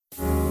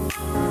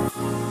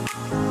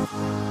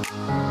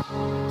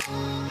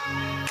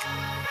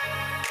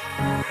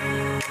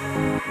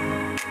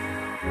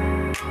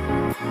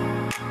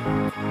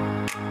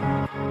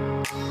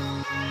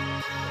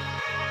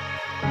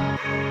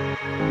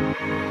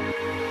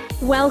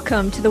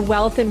Welcome to the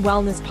Wealth and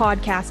Wellness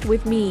Podcast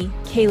with me,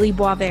 Kaylee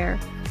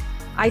Boisvert.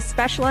 I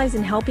specialize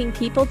in helping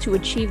people to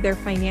achieve their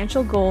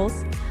financial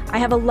goals. I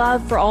have a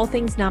love for all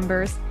things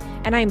numbers,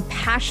 and I am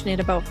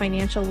passionate about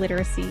financial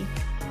literacy.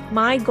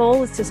 My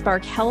goal is to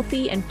spark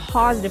healthy and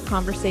positive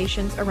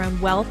conversations around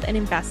wealth and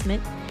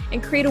investment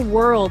and create a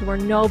world where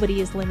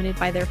nobody is limited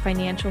by their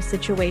financial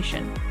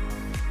situation.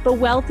 But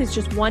wealth is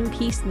just one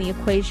piece in the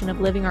equation of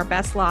living our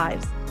best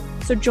lives.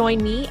 So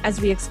join me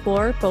as we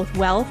explore both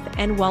wealth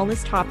and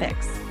wellness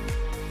topics.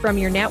 From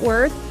your net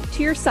worth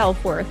to your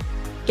self-worth,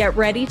 get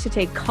ready to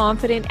take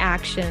confident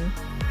action.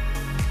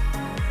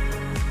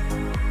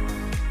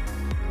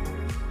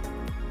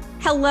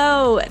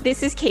 Hello,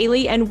 this is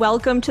Kaylee and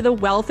welcome to the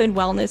Wealth and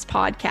Wellness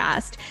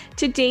Podcast.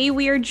 Today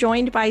we are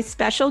joined by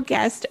special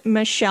guest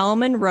Michelle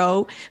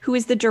Monroe, who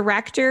is the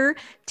Director,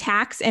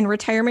 Tax and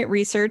Retirement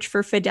Research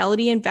for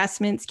Fidelity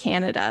Investments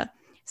Canada.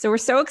 So we're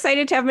so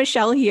excited to have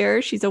Michelle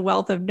here. She's a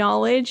wealth of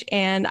knowledge,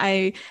 and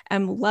I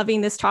am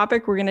loving this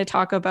topic. We're going to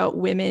talk about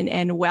women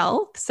and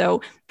wealth,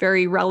 so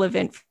very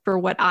relevant for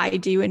what I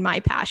do and my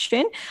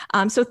passion.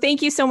 So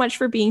thank you so much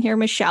for being here,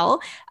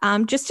 Michelle.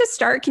 Just to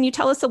start, can you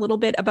tell us a little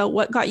bit about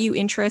what got you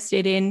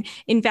interested in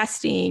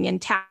investing and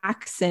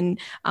tax and,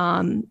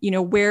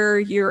 where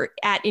you're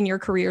at in your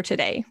career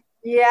today?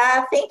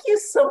 Yeah, thank you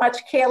so much,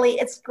 Kaylee.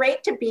 It's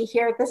great to be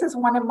here. This is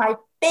one of my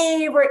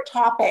favorite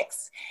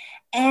topics.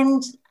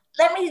 And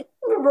let me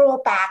roll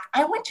back.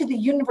 I went to the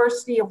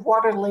University of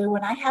Waterloo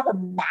and I have a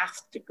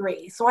math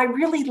degree. So I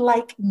really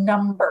like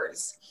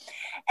numbers.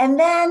 And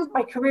then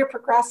my career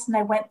progressed and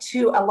I went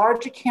to a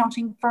large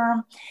accounting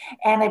firm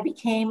and I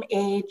became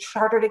a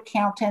chartered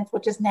accountant,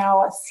 which is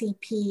now a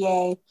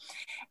CPA.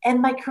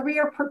 And my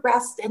career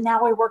progressed and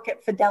now I work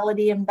at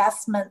Fidelity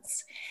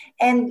Investments.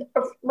 And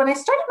when I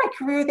started my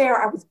career there,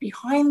 I was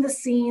behind the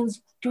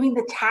scenes doing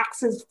the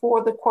taxes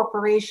for the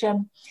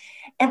corporation.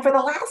 And for the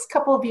last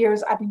couple of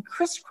years, I've been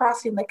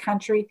crisscrossing the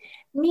country,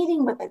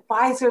 meeting with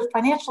advisors,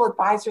 financial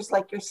advisors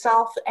like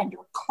yourself and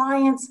your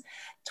clients,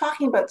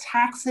 talking about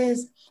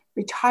taxes,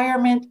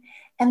 retirement,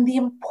 and the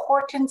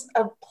importance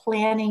of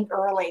planning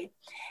early.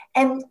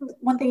 And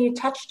one thing you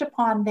touched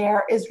upon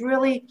there is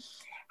really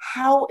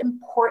how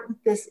important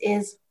this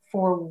is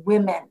for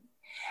women.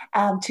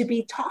 To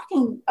be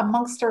talking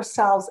amongst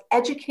ourselves,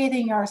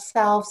 educating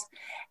ourselves.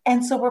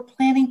 And so we're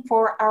planning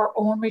for our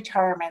own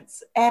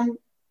retirements. And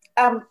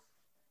I'll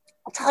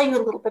tell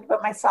you a little bit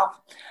about myself.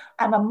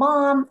 I'm a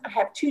mom. I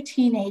have 2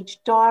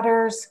 teenage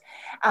daughters.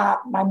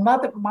 My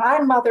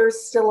mother's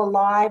still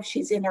alive.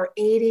 She's in her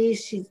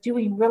 80s. She's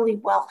doing really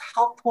well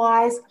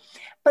health-wise.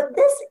 But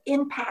this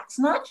impacts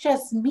not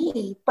just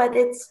me, but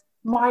it's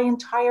my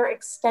entire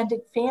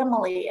extended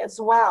family as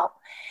well.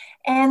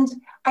 And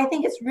I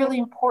think it's really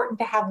important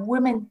to have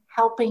women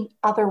helping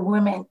other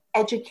women,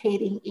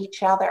 educating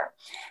each other.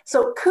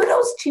 So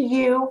kudos to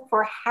you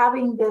for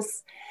having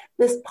this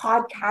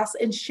podcast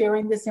and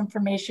sharing this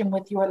information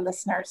with your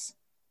listeners.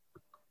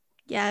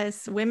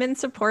 Yes, women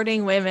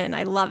supporting women.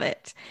 I love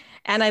it.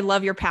 And I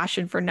love your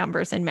passion for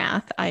numbers and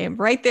math. I am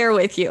right there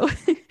with you,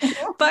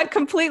 but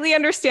completely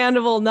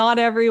understandable. Not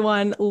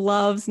everyone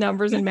loves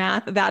numbers and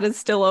math. That is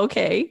still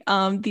okay.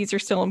 These are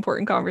still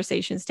important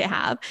conversations to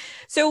have.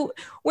 So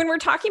when we're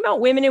talking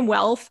about women and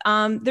wealth,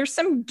 there's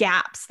some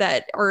gaps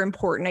that are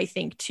important, I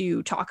think,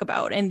 to talk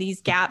about. And these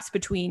gaps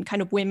between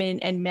kind of women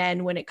and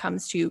men when it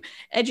comes to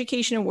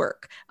education and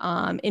work,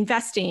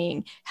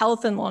 investing,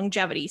 health and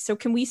longevity. So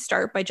can we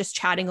start by just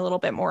chatting a little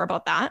bit more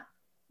about that?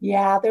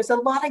 Yeah, there's a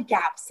lot of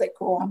gaps that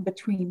go on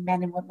between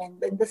men and women.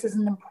 And this is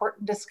an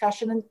important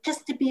discussion and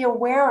just to be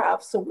aware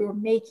of, so we're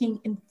making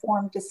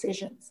informed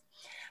decisions.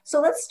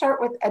 So let's start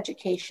with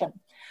education.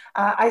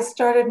 I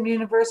started in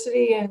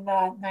university in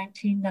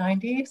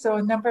 1990, so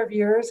a number of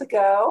years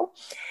ago.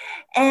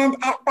 And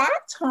at that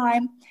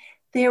time,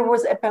 there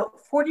was about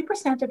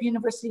 40% of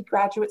university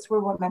graduates were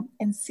women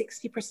and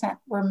 60%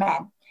 were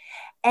men.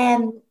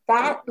 And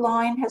that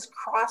line has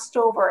crossed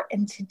over.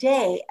 And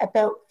today,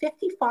 about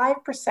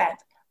 55%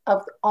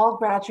 of all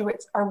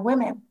graduates are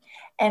women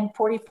and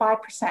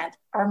 45%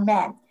 are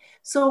men.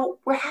 So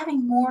we're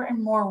having more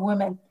and more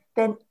women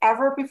than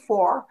ever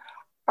before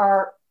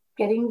are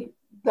getting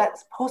that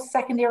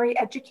post-secondary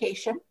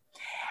education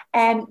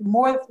and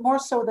more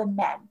so than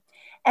men.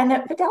 And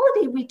at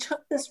Fidelity, we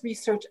took this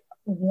research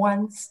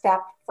one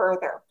step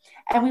further.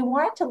 And we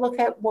wanted to look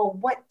at, well,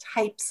 what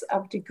types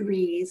of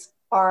degrees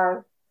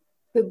are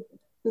the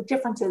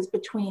differences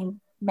between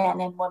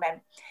men and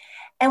women.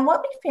 And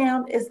what we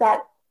found is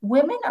that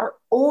women are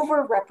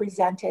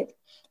overrepresented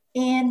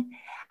in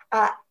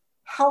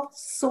health,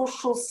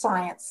 social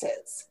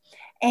sciences,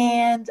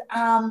 and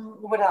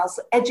what else?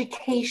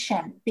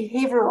 Education,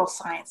 behavioral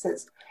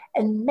sciences.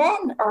 And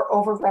men are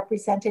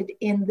overrepresented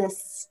in this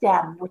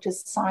STEM, which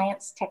is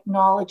science,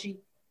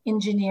 technology,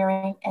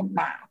 engineering, and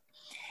math.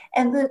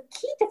 And the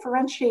key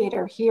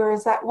differentiator here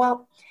is that,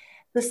 well,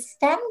 the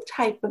STEM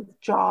type of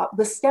job,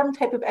 the STEM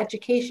type of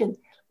education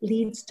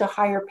leads to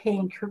higher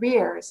paying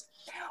careers,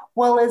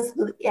 while as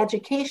the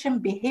education,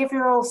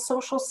 behavioral,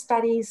 social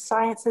studies,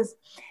 sciences,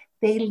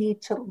 they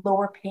lead to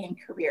lower paying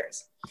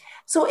careers.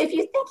 So if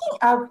you're thinking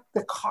of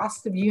the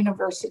cost of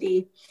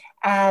university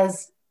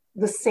as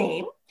the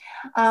same,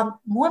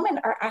 women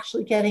are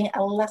actually getting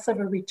a less of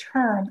a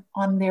return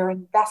on their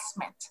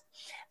investment.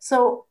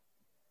 So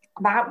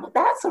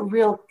that's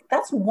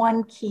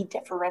one key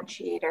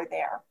differentiator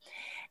there.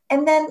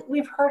 And then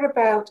we've heard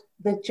about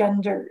the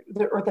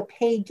the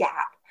pay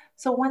gap.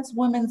 So once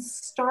women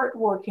start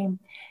working,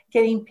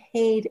 getting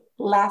paid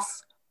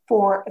less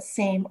for a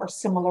same or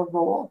similar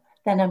role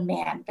than a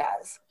man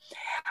does.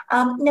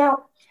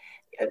 Now,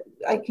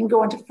 I can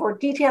go into more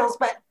details,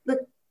 but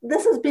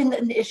this has been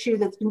an issue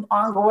that's been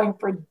ongoing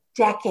for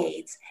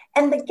decades,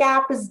 and the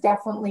gap is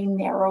definitely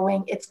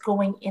narrowing. It's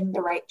going in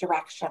the right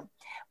direction.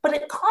 But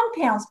it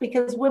compounds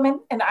because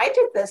women, and I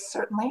did this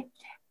certainly,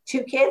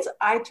 2 kids,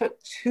 I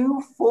took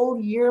 2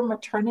 full-year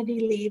maternity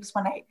leaves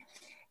when I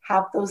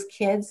have those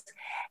kids,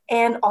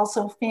 and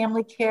also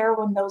family care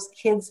when those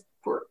kids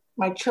were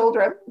my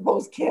children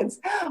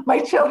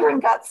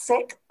got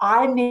sick.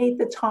 I made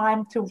the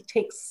time to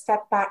take a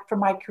step back from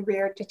my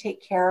career to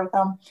take care of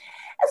them,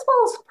 as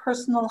well as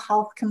personal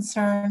health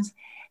concerns.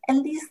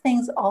 And these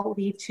things all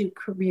lead to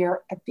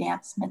career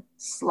advancement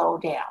slow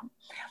down.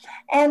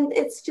 And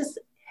it's just,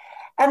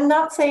 I'm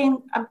not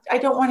saying, I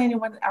don't want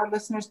anyone, our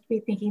listeners, to be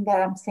thinking that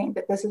I'm saying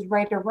that this is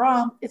right or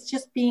wrong. It's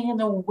just being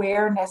an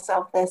awareness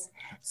of this,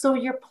 so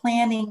you're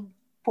planning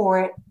for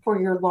it for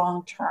your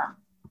long term.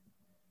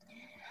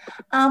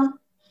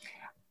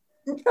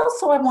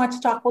 Also, I want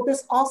to talk about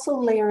this also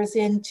layers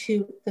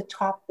into the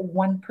top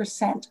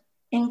 1%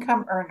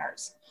 income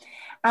earners.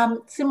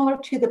 Similar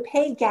to the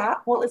pay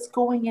gap, well, it's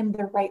going in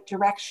the right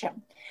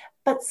direction,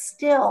 but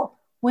still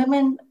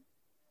women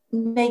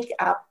make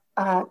up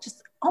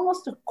just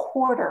almost a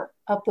quarter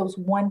of those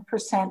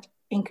 1%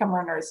 income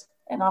earners.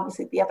 And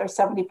obviously the other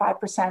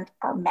 75%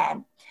 are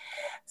men.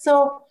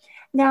 So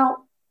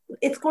now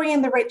it's going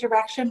in the right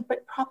direction,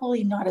 but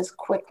probably not as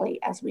quickly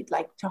as we'd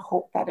like to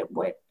hope that it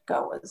would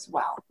go as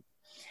well.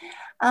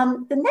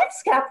 The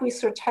next gap we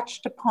sort of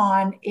touched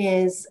upon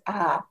is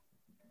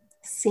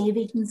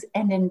savings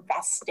and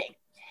investing.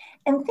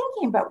 And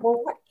thinking about, well,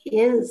 what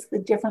is the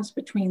difference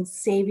between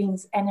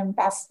savings and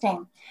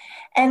investing?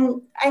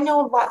 And I know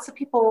lots of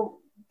people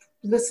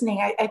listening,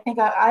 I think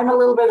I'm a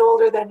little bit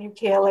older than you,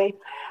 Kaylee,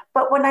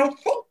 but when I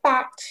think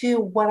back to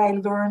what I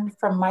learned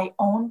from my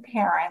own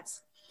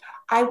parents,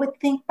 I would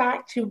think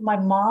back to my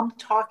mom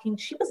talking.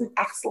 She was an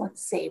excellent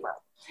saver.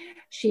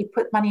 She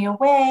put money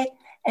away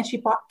and she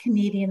bought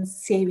Canadian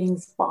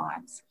savings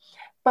bonds.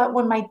 But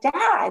when my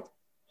dad,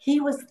 he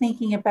was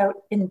thinking about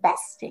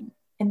investing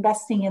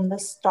in the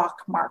stock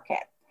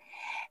market.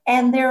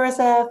 And there was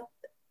a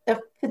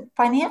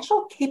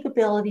financial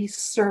capability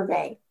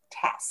survey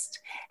test,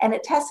 and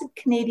it tested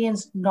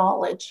Canadians'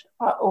 knowledge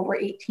over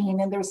 18.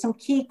 And there were some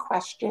key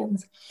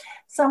questions.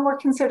 Some were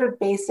considered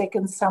basic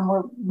and some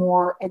were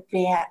more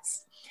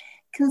advanced.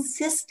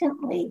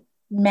 Consistently,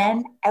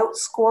 men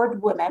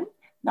outscored women,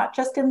 not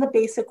just in the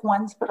basic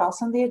ones, but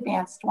also in the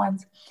advanced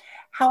ones.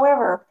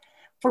 However,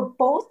 for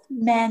both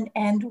men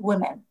and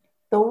women,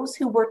 those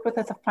who worked with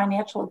as a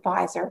financial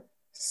advisor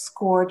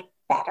scored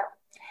better.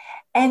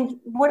 And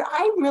what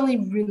I really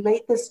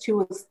relate this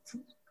to is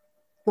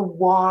the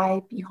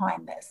why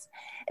behind this,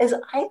 is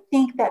I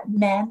think that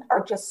men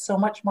are just so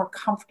much more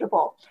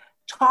comfortable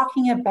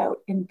talking about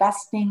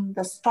investing,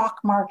 the stock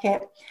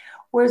market,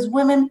 whereas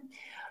women,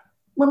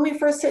 when we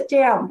first sit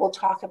down, we'll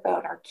talk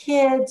about our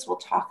kids, we'll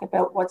talk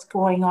about what's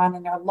going on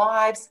in our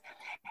lives.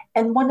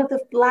 And one of the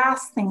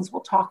last things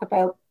we'll talk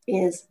about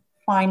is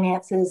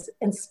finances,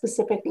 and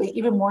specifically,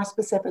 even more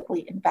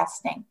specifically,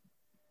 investing.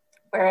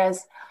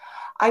 Whereas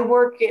I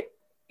work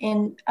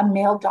in a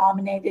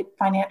male-dominated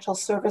financial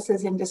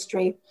services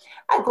industry,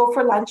 I go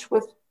for lunch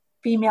with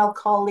female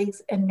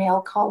colleagues and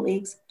male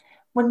colleagues.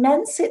 When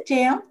men sit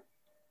down,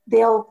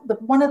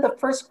 one of the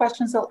first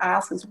questions they'll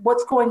ask is,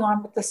 what's going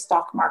on with the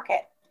stock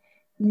market?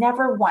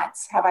 Never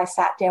once have I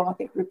sat down with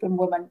a group of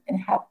women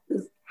and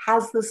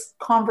has this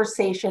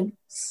conversation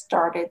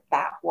started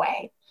that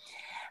way.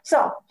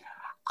 So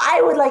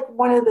I would like,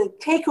 one of the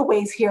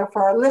takeaways here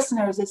for our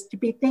listeners is to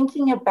be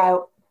thinking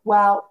about,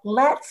 well,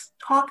 let's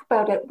talk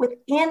about it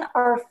within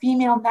our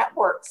female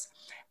networks,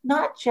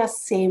 not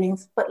just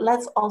savings, but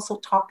let's also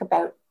talk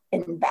about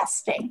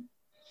investing.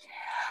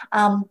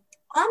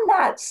 On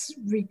that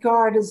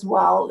regard as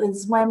well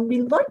is when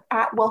we look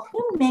at, well,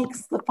 who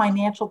makes the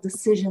financial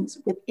decisions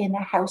within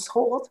a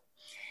household?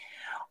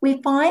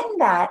 We find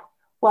that,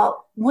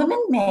 well,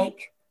 women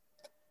make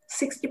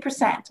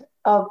 60%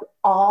 of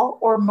all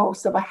or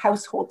most of a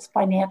household's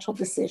financial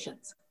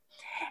decisions.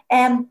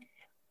 And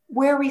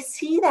where we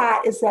see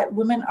that is that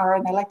women are,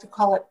 and I like to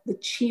call it the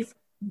chief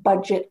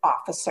budget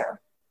officer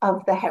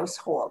of the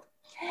household.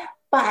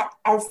 But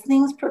as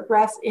things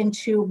progress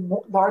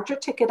into larger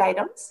ticket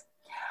items,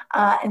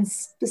 and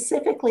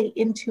specifically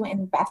into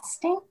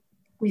investing,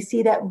 we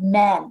see that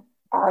men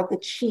are the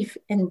chief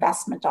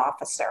investment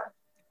officer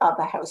of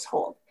the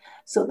household.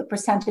 So the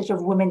percentage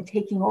of women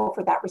taking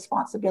over that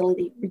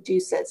responsibility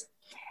reduces.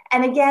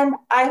 And again,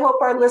 I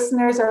hope our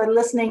listeners are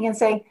listening and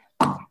saying,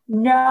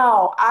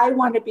 no, I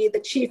want to be the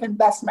chief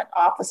investment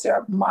officer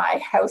of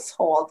my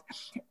household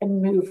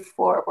and move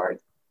forward.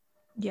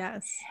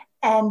 Yes.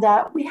 And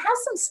we have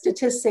some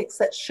statistics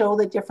that show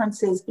the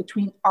differences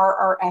between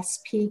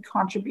RRSP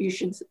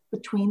contributions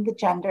between the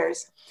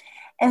genders.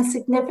 And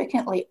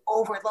significantly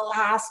over the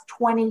last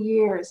 20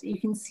 years, you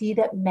can see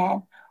that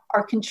men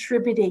are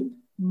contributing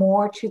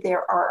more to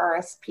their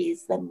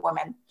RRSPs than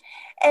women.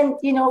 And,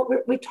 you know,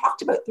 we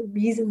talked about the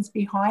reasons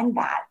behind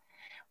that.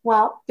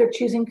 Well, they're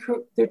choosing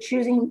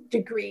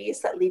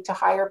degrees that lead to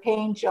higher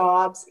paying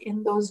jobs.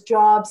 In those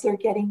jobs, they're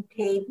getting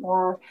paid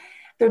more.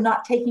 They're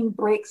not taking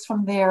breaks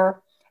from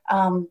their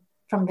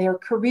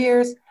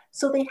careers.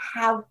 So they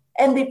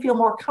feel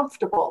more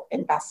comfortable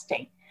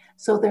investing.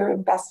 So they're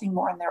investing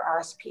more in their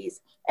RSPs,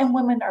 and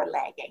women are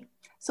lagging.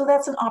 So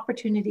that's an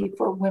opportunity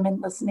for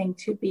women listening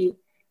to be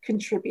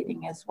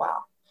contributing as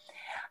well.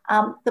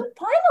 The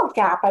final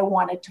gap I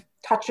wanted to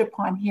touch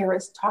upon here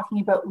is talking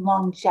about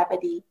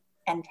longevity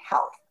and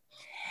health.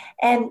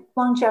 And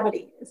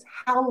longevity is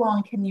how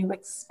long can you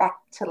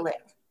expect to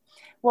live?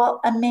 Well,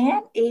 a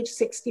man age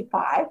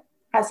 65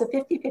 has a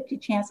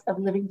 50-50 chance of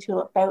living to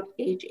about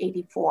age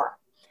 84.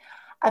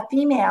 A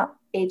female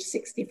age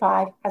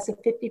 65 has a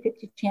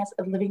 50-50 chance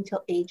of living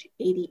till age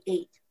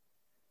 88.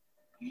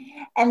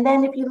 And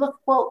then if you look,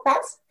 well,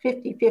 that's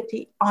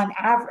 50-50 on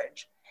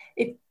average.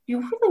 If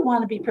you really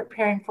want to be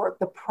preparing for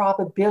the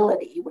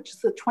probability, which is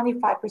the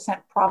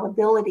 25%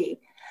 probability,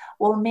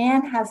 well, a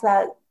man has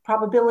that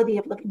probability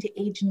of living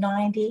to age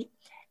 90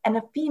 and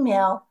a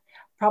female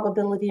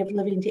probability of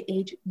living to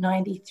age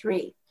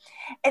 93.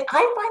 And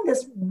I find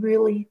this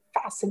really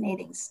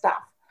fascinating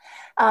stuff.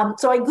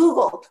 So I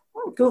Googled,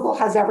 Google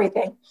has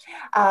everything,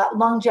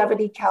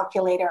 longevity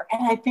calculator,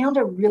 and I found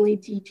a really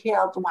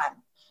detailed one.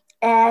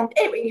 And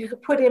anyway, you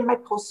could put in my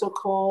postal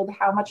code,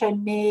 how much I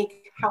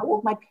make, how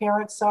old my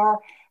parents are.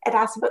 It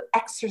asks about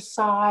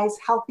exercise,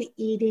 healthy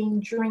eating,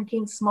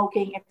 drinking,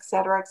 smoking, et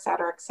cetera, et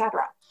cetera, et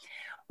cetera.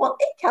 Well,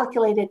 it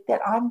calculated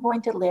that I'm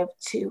going to live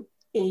to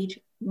age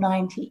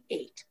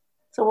 98.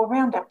 So we'll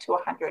round up to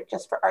 100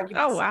 just for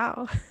argument's Oh, sake.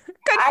 wow.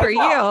 Good for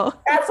you.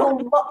 That's a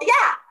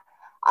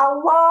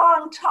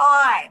long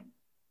time.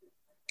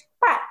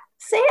 But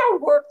say I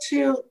work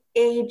to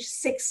age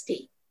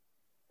 60,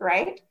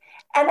 right?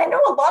 And I know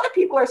a lot of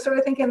people are sort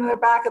of thinking in the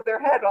back of their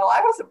head, well,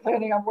 I wasn't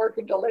planning on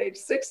working till age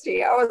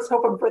 60. I was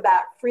hoping for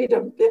that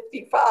freedom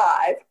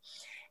 55.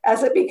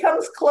 As it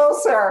becomes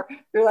closer,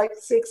 you're like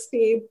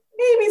 60,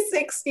 maybe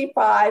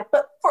 65.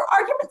 But for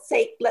argument's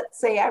sake, let's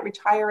say I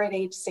retire at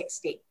age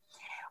 60.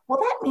 Well,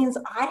 that means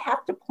I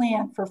have to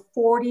plan for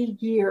 40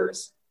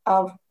 years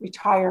of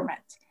retirement.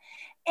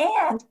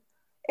 And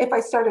if I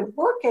started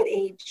work at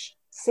age,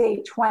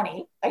 say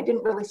 20, I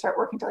didn't really start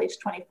working until age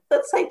 20,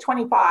 let's say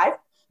 25.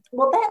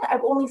 Well, then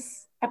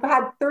I've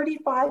had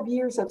 35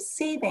 years of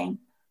saving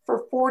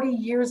for 40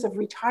 years of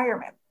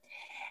retirement.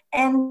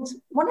 And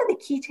one of the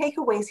key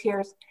takeaways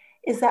here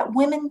is that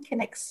women can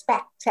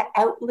expect to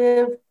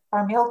outlive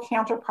our male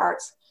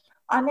counterparts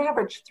on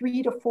average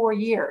 3 to 4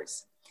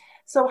 years.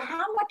 So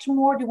how much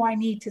more do I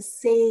need to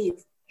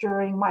save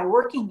during my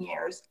working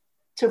years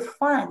to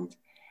fund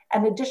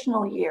an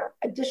additional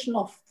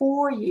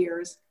 4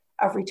 years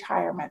of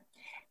retirement?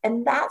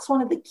 And that's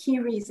one of the key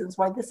reasons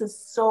why this is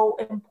so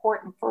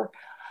important for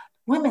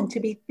women to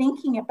be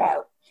thinking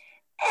about,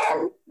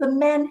 and the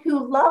men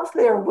who love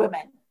their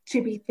women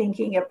to be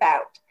thinking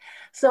about.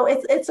 So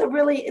it's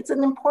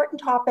an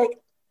important topic,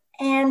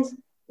 and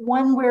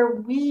one where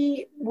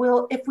we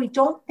will, if we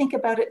don't think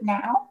about it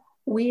now,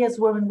 we as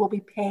women will be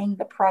paying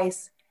the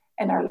price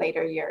in our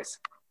later years.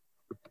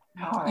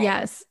 All right.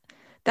 Yes.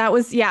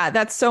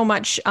 That's so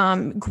much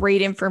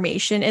great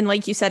information. And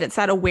like you said, it's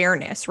that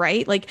awareness,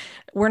 right? Like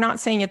we're not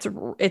saying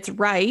it's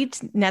right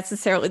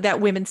necessarily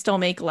that women still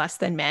make less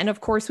than men.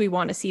 Of course, we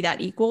want to see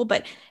that equal,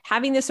 but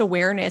having this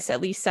awareness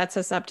at least sets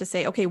us up to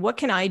say, okay, what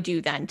can I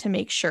do then to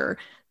make sure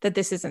that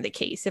this isn't the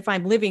case? If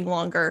I'm living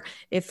longer,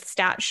 if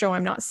stats show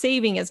I'm not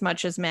saving as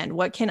much as men,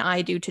 what can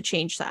I do to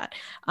change that?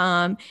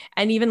 And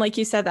even like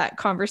you said, that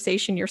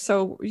conversation, you're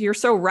so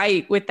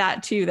right with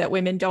that too, that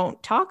women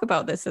don't talk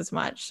about this as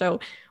much. So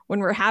when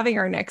we're having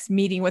our next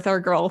meeting with our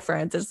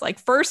girlfriends, it's like,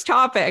 first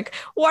topic,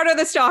 what are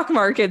the stock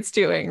markets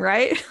doing,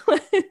 right?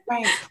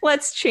 Right.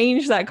 Let's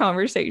change that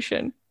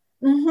conversation.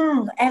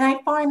 Mm-hmm. And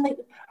I find that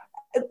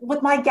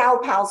with my gal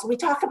pals, we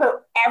talk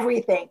about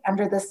everything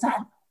under the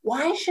sun.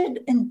 Why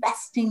should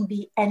investing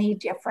be any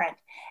different?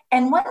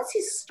 And once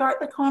you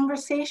start the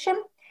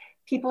conversation,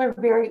 people are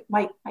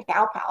my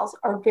gal pals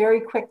are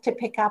very quick to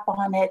pick up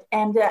on it.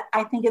 And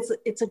I think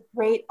it's a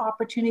great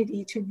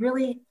opportunity to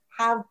really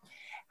have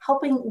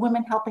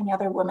helping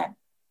other women.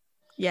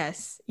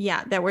 Yes.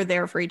 Yeah. That we're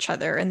there for each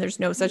other. And there's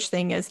no such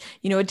thing as,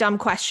 a dumb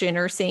question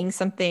or saying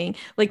something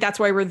like, that's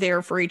why we're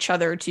there for each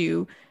other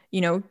to,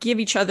 give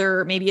each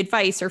other maybe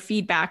advice or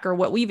feedback or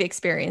what we've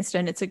experienced.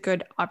 And it's a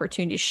good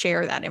opportunity to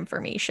share that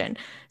information.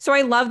 So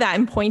I love that.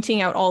 And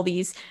pointing out all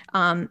these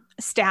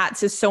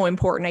stats is so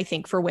important, I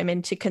think, for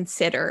women to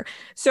consider.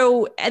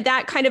 So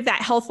that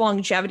health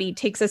longevity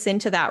takes us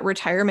into that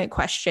retirement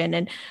question.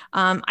 And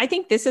I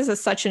think this is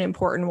such an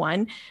important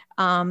one.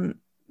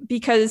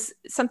 Because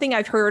something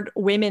I've heard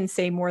women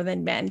say more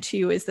than men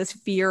too is this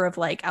fear of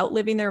like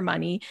outliving their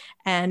money,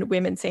 and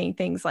women saying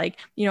things like,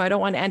 I don't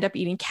want to end up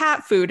eating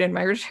cat food in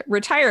my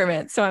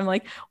retirement. So I'm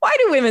like, why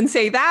do women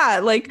say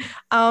that? Like,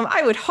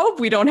 I would hope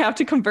we don't have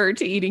to convert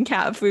to eating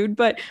cat food,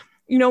 but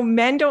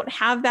men don't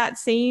have that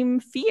same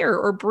fear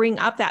or bring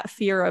up that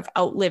fear of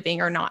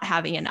outliving or not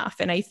having enough.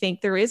 And I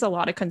think there is a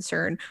lot of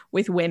concern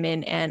with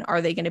women, and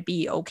are they going to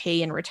be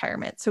okay in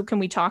retirement? So can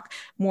we talk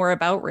more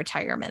about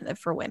retirement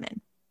for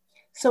women?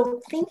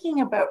 So thinking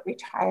about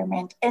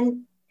retirement,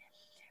 and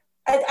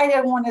I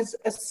don't want to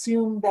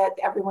assume that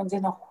everyone's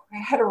in a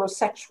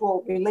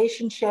heterosexual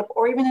relationship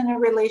or even in a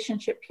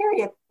relationship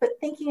period, but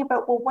thinking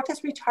about, well, what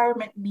does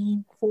retirement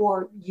mean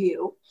for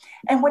you?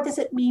 And what does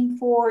it mean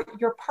for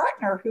your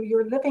partner who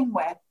you're living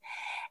with?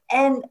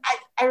 And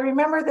I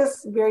remember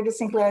this very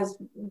distinctly. I was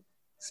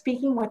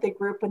speaking with a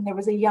group and there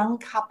was a young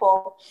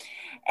couple,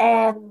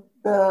 and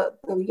the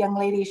young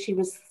lady, she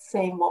was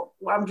saying, well,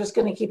 I'm just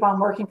going to keep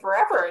on working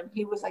forever. And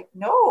he was like,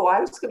 no,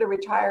 I was going to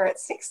retire at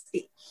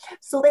 60.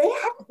 So they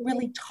hadn't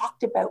really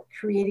talked about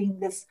creating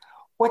this,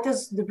 what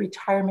does the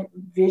retirement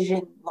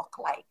vision look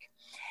like?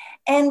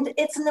 And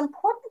it's an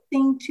important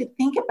thing to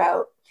think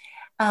about,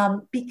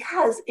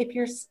 because if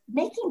you're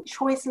making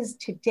choices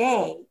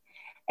today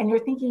and you're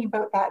thinking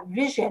about that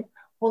vision,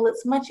 well,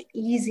 it's much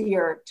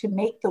easier to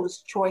make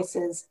those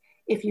choices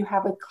if you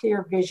have a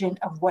clear vision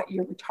of what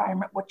your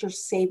retirement, what you're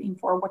saving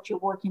for, what you're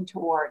working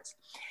towards.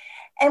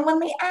 And when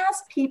we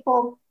ask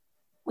people,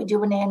 we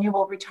do an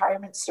annual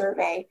retirement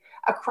survey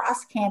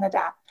across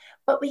Canada,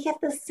 but we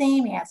get the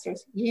same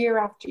answers year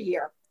after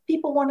year.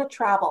 People want to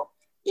travel.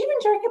 Even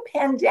during a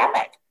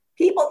pandemic,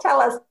 people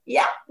tell us,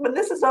 yeah, when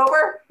this is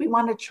over, we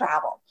want to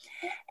travel.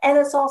 And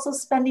it's also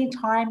spending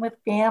time with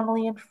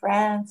family and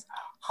friends,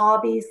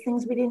 hobbies,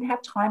 things we didn't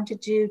have time to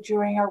do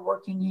during our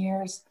working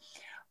years,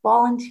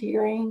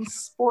 volunteering,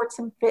 sports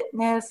and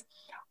fitness,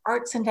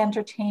 arts and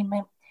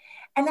entertainment.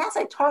 And as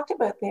I talked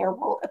about there,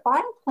 well, if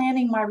I'm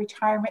planning my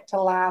retirement to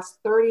last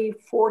 30,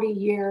 40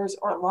 years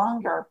or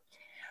longer,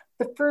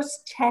 the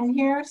first 10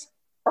 years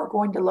are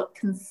going to look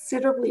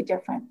considerably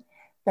different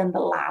than the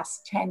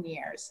last 10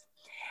 years.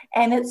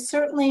 And it's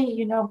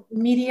certainly,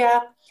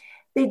 media,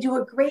 they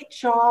do a great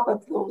job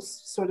of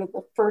those sort of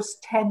the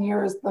first 10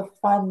 years, the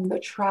fun, the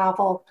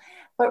travel,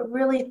 but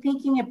really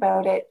thinking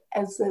about it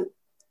as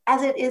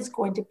it is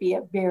going to be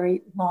a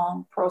very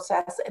long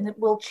process, and it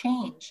will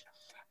change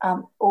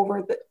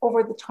over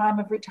the time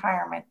of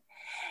retirement.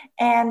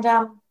 And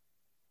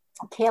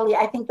Kaylee,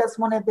 I think that's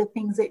one of the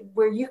things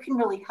where you can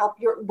really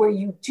where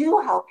you do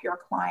help your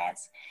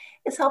clients,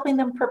 is helping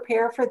them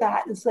prepare for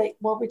that. It's like,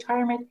 well,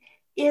 retirement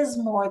is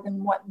more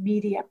than what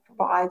media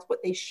provides,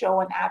 what they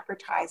show in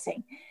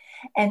advertising,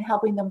 and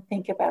helping them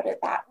think about it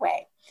that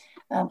way.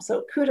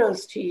 So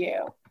kudos to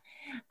you.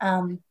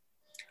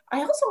 I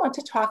also want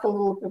to talk a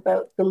little bit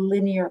about the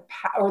linear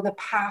path, or the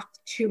path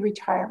to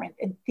retirement,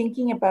 and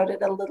thinking about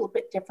it a little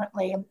bit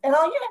differently. And I'm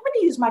going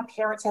to use my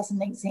parents as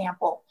an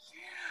example.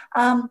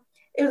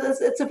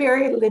 It's a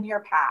very linear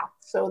path.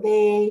 So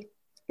they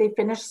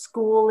finished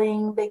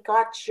schooling, they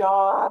got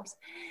jobs,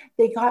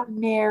 they got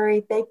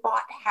married, they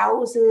bought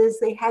houses,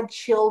 they had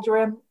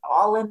children,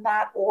 all in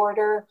that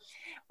order.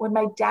 When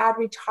my dad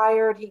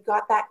retired, he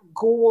got that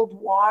gold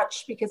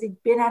watch because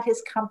he'd been at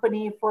his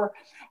company for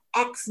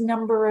X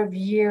number of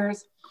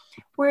years.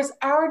 Whereas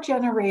our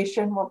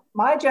generation, well,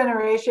 my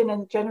generation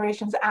and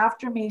generations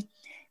after me,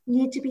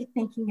 need to be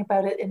thinking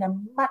about it in a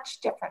much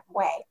different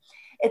way.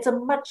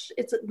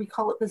 We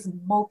call it this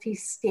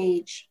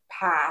multi-stage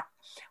path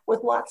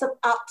with lots of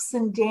ups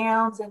and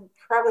downs and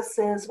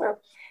crevices, where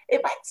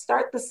it might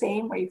start the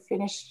same, where you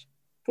finish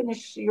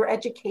your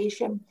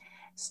education,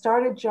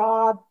 start a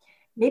job,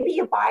 maybe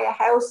you buy a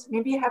house,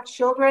 maybe you have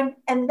children,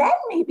 and then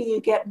maybe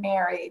you get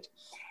married.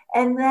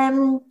 And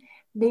then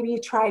maybe you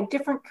try a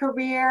different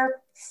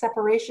career,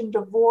 separation,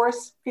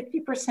 divorce,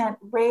 50%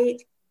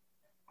 rate,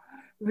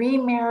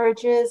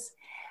 remarriages.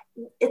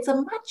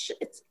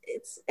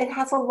 It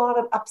has a lot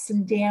of ups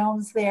and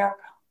downs there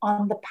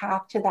on the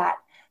path to that.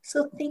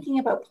 So thinking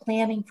about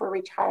planning for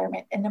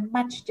retirement in a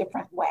much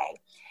different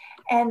way.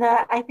 And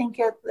I think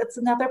it's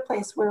another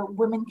place where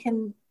women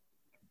can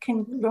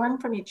learn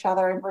from each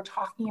other, and we're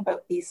talking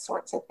about these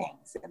sorts of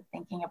things and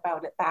thinking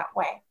about it that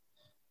way.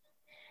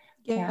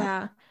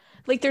 Yeah.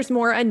 Like there's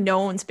more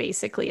unknowns,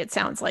 basically. It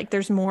sounds like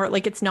there's more,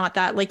 like, it's not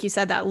that, like you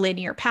said, that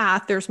linear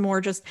path. There's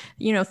more just,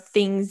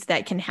 things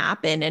that can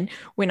happen. And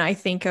when I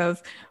think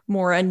of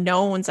more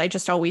unknowns, I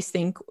just always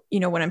think,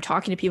 when I'm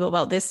talking to people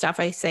about this stuff,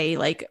 I say,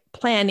 like,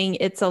 planning,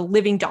 it's a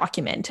living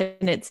document,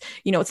 and it's,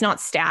 it's not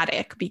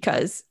static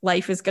because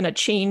life is going to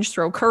change,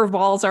 throw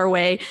curveballs our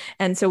way.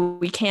 And so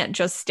we can't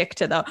just stick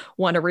to the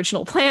one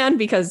original plan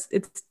because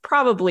it's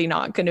probably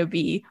not going to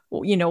be,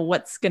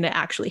 what's going to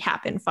actually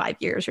happen 5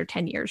 years or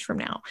 10 years from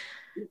now.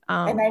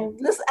 And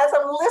as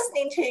I'm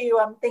listening to you,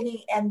 I'm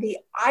thinking, and the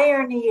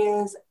irony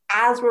is,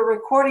 as we're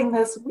recording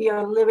this, we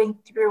are living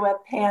through a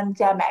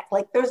pandemic.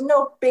 Like there's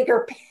no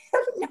bigger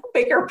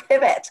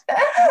pivot.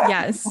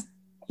 Yes.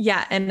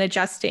 Yeah, and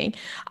adjusting.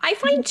 I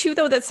find too,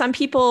 though, that some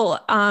people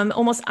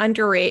almost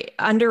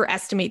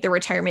underestimate their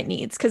retirement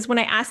needs. Because when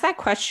I ask that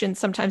question,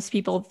 sometimes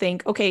people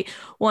think, okay,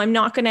 well, I'm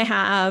not going to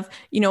have,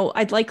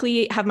 I'd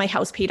likely have my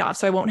house paid off,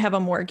 so I won't have a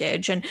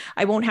mortgage and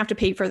I won't have to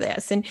pay for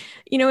this. And,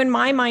 in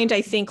my mind,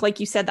 I think, like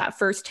you said, that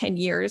first 10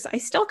 years, I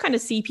still kind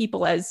of see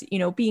people as,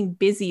 being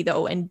busy,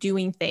 though, and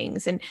doing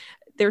things. And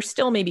there's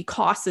still maybe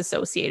costs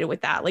associated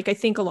with that. Like, I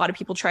think a lot of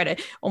people try to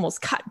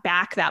almost cut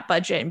back that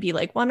budget and be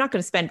like, well, I'm not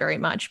going to spend very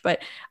much,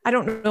 but I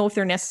don't know if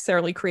they're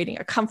necessarily creating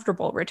a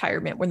comfortable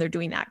retirement when they're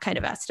doing that kind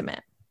of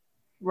estimate.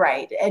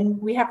 Right.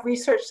 And we have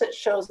research that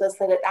shows us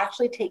that it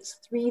actually takes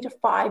 3 to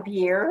 5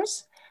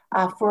 years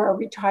for a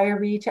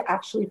retiree to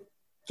actually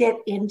get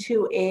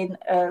into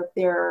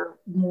their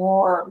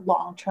more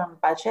long-term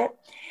budget,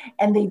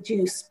 and they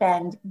do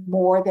spend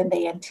more than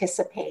they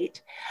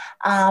anticipate.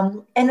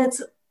 And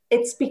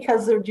it's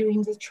because they're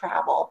doing the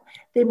travel.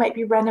 They might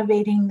be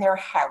renovating their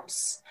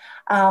house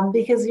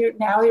because you're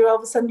all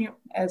of a sudden,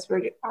 as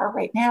we are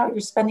right now, you're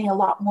spending a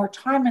lot more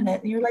time in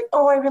it. And you're like,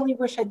 oh, I really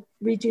wish I'd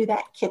redo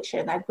that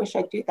kitchen. I wish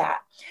I'd do that.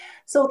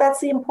 So that's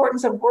the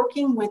importance of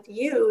working with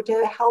you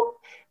to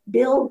help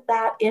build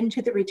that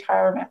into the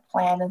retirement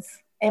plan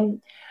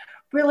and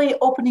really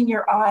opening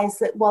your eyes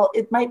that, well,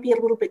 it might be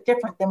a little bit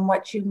different than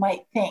what you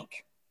might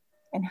think,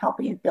 and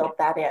helping you build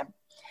that in.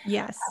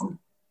 Yes.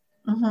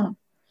 Mm-hmm.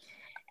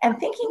 And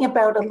thinking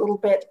about a little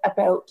bit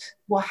about,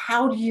 well,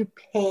 how do you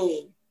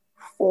pay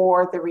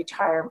for the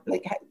retirement?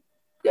 Like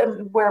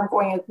where I'm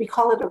going, we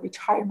call it a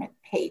retirement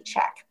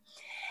paycheck.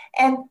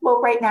 And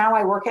well, right now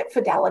I work at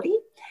Fidelity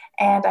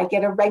and I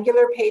get a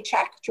regular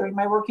paycheck during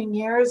my working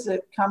years.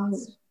 It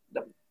comes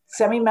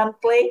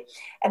semi-monthly,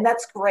 and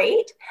that's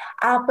great.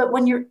 But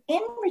when you're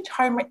in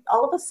retirement,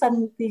 all of a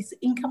sudden these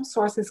income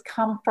sources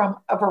come from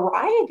a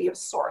variety of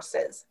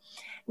sources,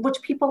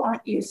 which people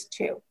aren't used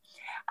to.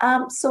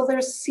 So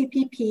there's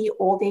CPP,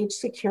 old age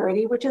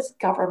security, which is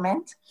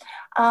government.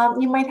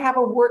 You might have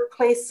a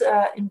workplace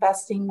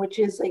investing, which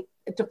is like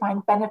a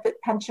defined benefit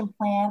pension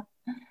plan,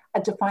 a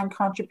defined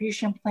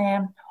contribution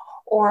plan,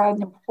 or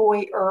an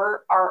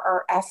employer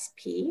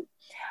RRSP.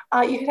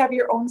 You could have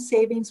your own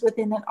savings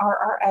within an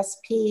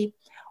RRSP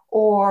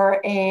or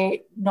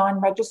a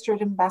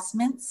non-registered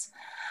investments.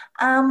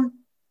 And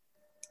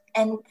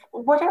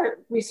what our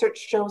research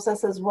shows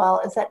us as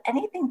well is that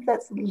anything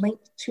that's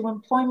linked to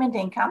employment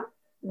income,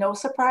 no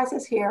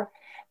surprises here,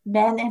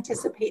 men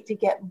anticipate to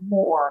get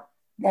more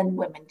than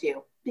women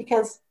do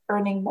because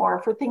earning more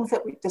for things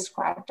that we've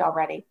described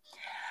already.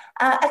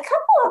 A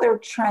couple other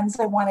trends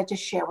I wanted to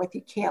share with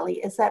you,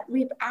 Kaylee, is that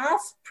we've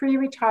asked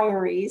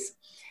pre-retirees,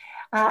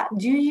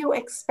 do you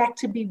expect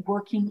to be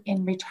working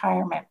in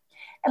retirement?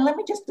 And let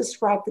me just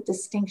describe the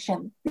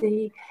distinction.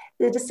 The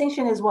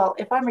distinction is, well,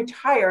 if I'm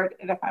retired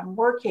and if I'm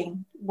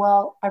working,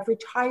 well, I've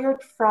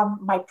retired from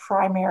my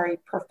primary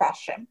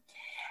profession.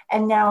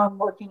 And now I'm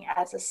working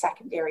as a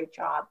secondary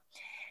job.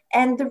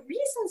 And the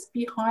reasons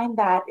behind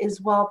that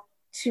is, well,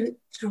 to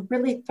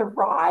really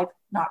thrive,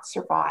 not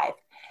survive.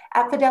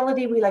 At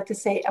Fidelity, we like to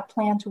say a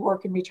plan to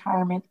work in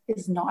retirement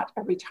is not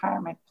a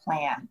retirement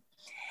plan.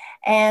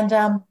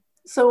 And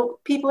so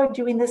people are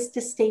doing this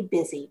to stay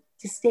busy,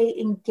 to stay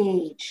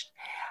engaged,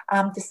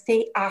 to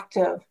stay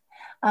active,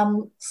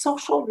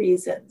 social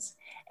reasons,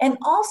 and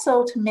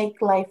also to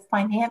make life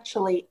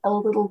financially a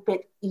little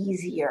bit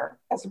easier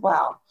as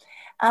well.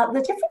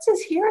 The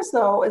differences here is,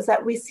 though, is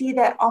that we see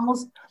that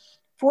almost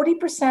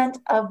 40%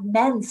 of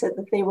men said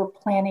that they were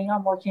planning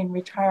on working in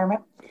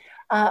retirement,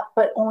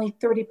 but only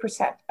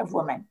 30% of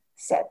women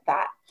said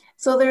that.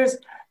 So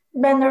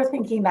men are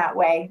thinking that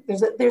way.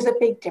 There's a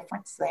big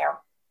difference there.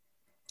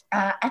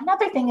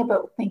 Another thing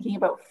about thinking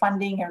about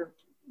funding or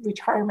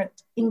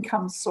retirement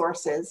income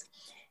sources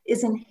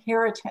is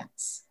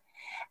inheritance.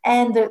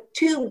 And the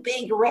two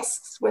big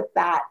risks with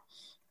that,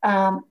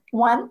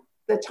 one,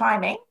 the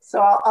timing. So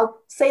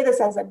I'll say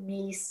this as a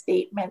me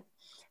statement.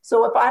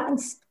 So if I'm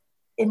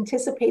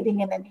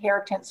anticipating an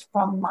inheritance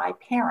from my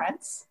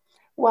parents,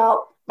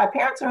 well, my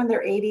parents are in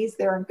their 80s,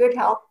 they're in good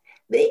health,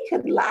 they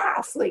could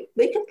last, like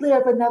they could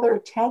live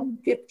another 10,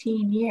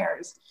 15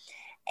 years.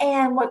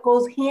 And what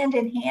goes hand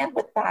in hand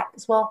with that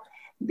is, well,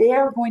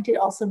 they're going to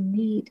also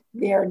need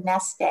their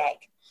nest egg.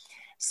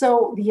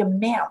 So the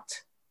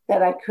amount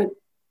that I could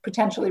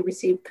potentially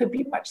receive could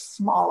be much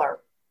smaller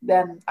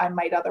than I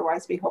might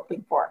otherwise be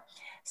hoping for.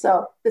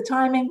 So the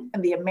timing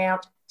and the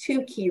amount,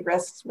 two key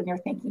risks when you're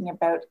thinking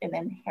about an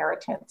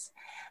inheritance.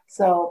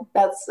 So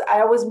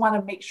I always want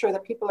to make sure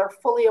that people are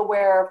fully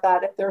aware of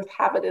that if they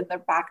have it in the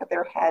back of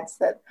their heads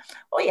that,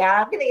 oh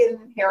yeah, I'm going to get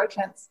an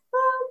inheritance.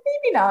 Well,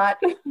 maybe not.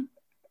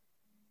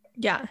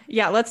 Yeah.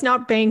 Yeah. Let's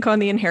not bank on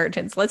the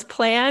inheritance. Let's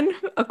plan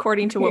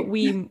according to what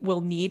we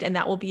will need, and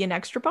that will be an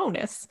extra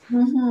bonus.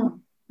 Mm-hmm.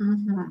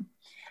 Mm-hmm.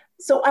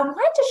 So I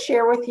wanted to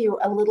share with you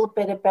a little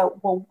bit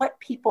about, well, what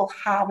people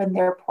have in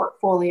their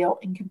portfolio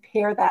and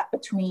compare that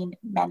between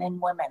men and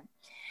women.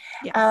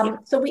 Yes.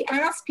 So we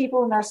asked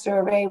people in our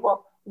survey,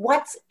 well,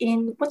 what's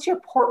your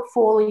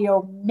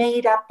portfolio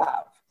made up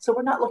of? So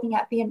we're not looking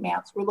at the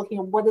amounts, we're looking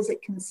at what does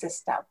it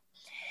consist of.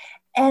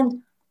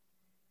 And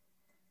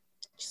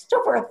just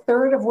over a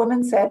third of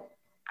women said,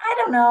 I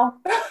don't know.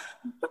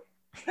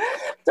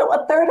 So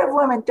a third of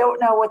women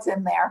don't know what's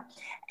in there.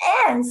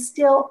 And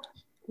still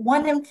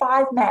 1 in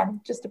 5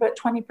 men, just about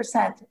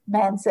 20%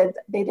 men said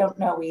they don't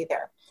know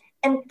either.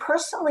 And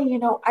personally,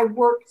 I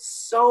work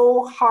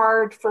so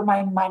hard for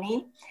my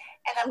money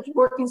and I'm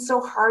working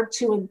so hard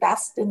to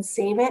invest and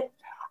save it.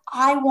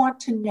 I want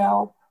to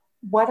know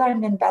what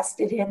I'm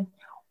invested in,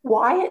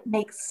 why it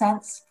makes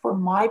sense for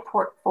my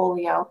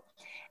portfolio.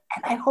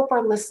 And I hope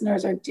our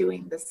listeners are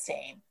doing the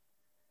same.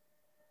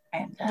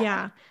 And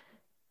Yeah.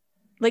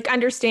 Like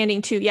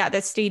understanding too, yeah,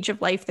 the stage of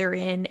life they're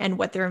in and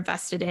what they're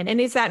invested in. And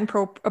is that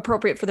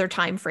appropriate for their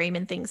time frame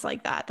and things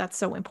like that? That's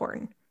so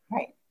important.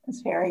 right,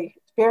 it's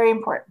very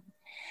important.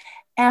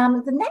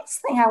 And the next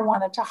thing I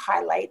wanted to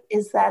highlight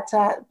is that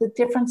the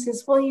difference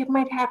is, well, you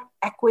might have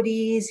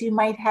equities, you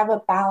might have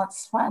a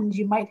balanced fund,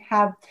 you might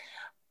have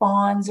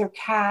bonds or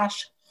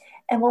cash.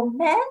 And well,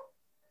 men,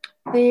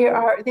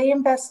 they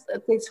invest,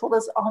 they told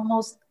us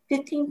almost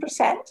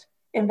 15%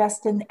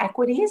 invest in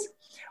equities,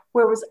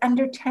 where it was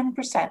under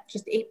 10%,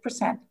 just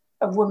 8%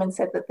 of women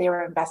said that they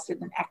were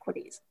invested in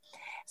equities.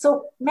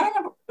 So men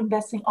are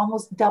investing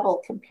almost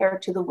double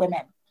compared to the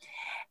women.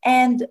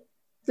 And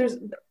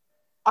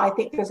I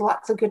think there's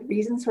lots of good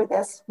reasons for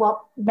this.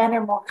 Well, men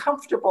are more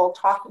comfortable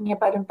talking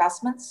about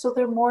investments, so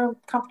they're more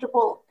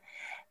comfortable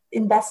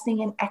investing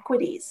in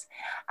equities.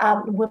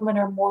 Women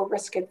are more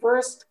risk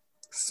adverse,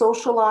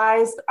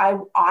 socialized.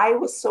 I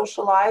was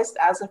socialized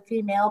as a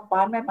female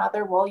by my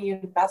mother. Well, you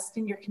invest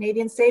in your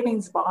Canadian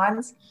savings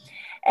bonds,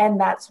 and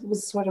that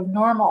was sort of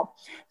normal.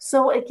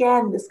 So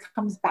again, this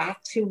comes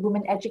back to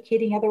women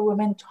educating other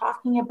women,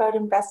 talking about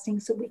investing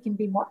so we can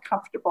be more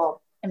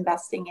comfortable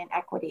investing in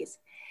equities.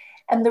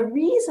 And the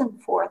reason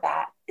for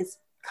that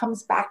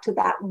comes back to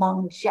that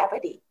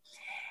longevity,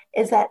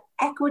 is that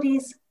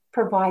equities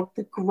provide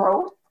the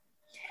growth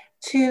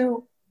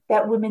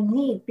that women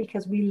need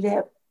because we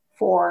live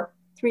for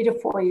 3 to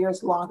 4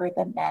 years longer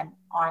than men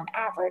on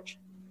average.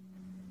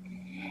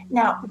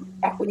 Now,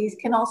 equities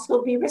can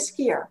also be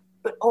riskier,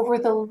 but over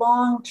the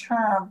long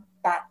term,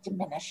 that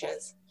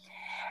diminishes.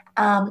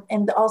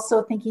 And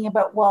also thinking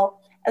about, well,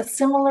 a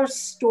similar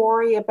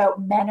story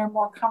about men are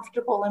more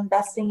comfortable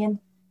investing in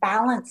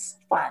balanced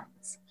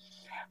funds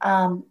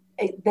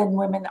than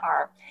women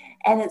are.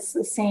 And it's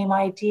the same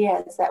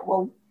idea, is that,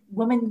 well,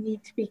 women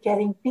need to be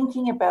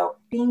thinking about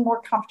being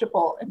more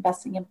comfortable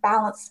investing in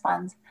balanced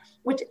funds,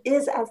 which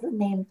is, as the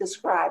name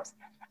describes,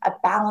 a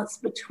balance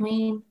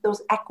between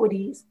those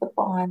equities, the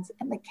bonds,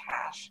 and the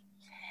cash.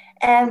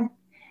 And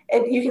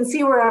you can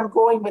see where I'm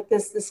going with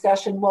this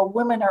discussion. Well,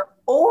 women are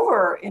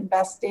over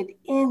invested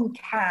in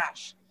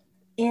cash,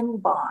 in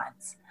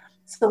bonds.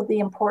 So the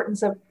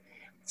importance of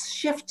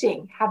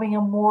shifting, having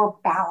a more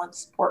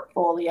balanced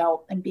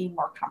portfolio and being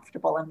more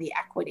comfortable in the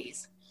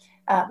equities,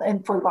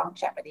 and for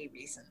longevity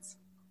reasons.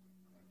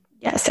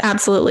 Yes,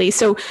 absolutely.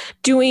 So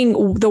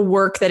doing the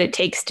work that it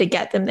takes to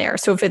get them there.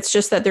 So if it's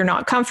just that they're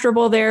not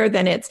comfortable there,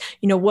 then it's,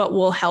 what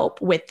will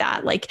help with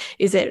that? Like,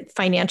 is it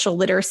financial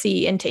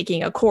literacy and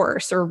taking a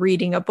course or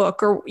reading a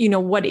book, or,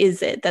 what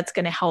is it that's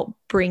going to help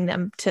bring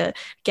them to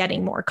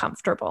getting more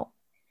comfortable?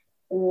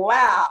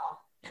 Wow.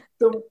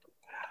 So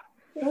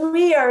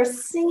we are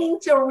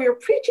we're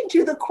preaching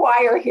to the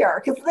choir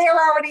here, because they're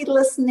already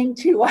listening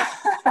to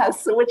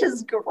us, which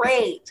is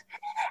great.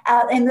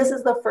 And this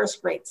is the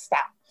first great step.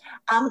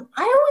 I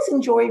always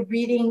enjoy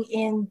reading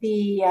in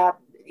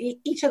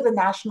each of the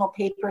national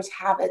papers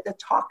have it to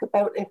talk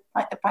about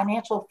a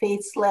financial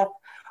facelift,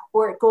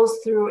 where it goes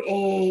through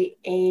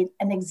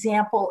an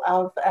example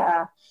of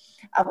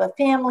a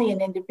family, an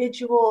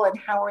individual, and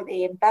how are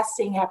they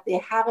investing, if they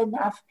have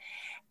enough.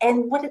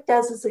 And what it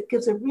does is it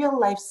gives a real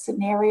life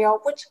scenario,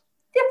 which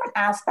different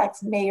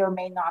aspects may or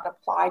may not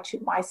apply to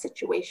my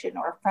situation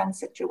or a friend's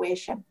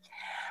situation.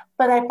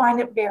 But I find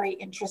it very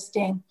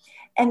interesting,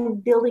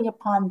 and building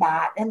upon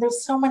that. And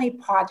there's so many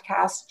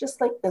podcasts just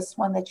like this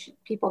one that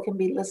people can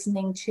be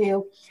listening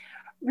to,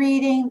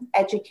 reading,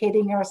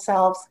 educating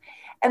ourselves.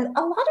 And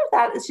a lot of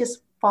that is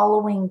just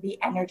following the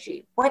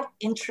energy, what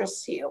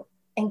interests you,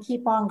 and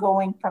keep on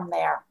going from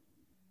there.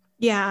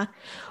 Yeah.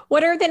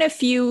 What are then a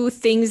few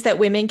things that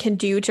women can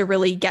do to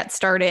really get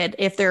started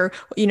if they're,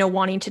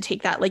 wanting to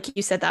take that, like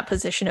you said, that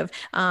position of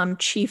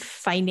chief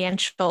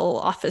financial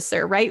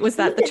officer, right? Was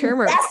that the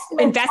term? Or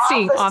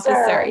investing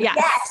officer? Yes.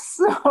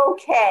 Yes.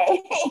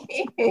 Okay.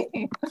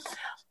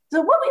 So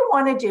what we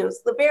want to do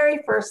is the very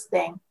first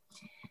thing.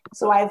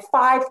 So I have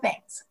 5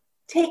 things.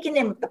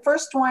 The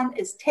first one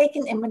is take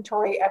an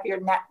inventory of your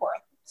net worth.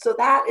 So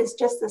that is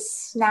just a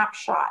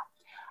snapshot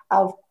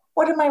of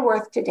what am I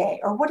worth today,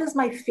 or what is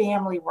my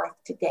family worth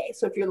today?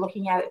 So if you're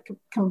looking at it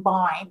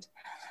combined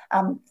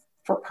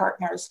for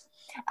partners.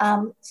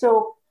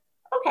 So,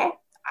 okay,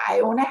 I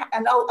own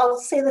and I'll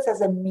say this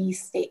as a me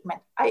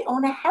statement. I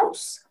own a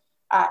house.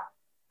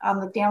 On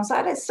the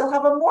downside, I still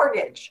have a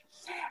mortgage.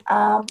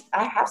 I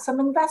have some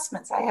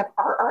investments. I have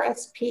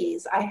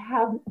RRSPs. I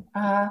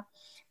have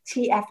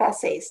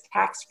TFSAs,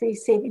 tax-free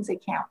savings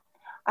account.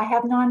 I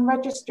have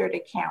non-registered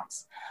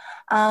accounts.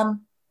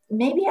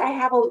 Maybe I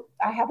have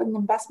an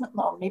investment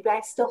loan. Maybe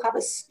I still have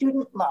a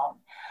student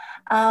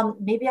loan.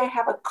 Maybe I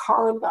have a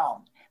car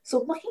loan.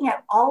 So looking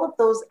at all of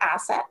those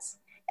assets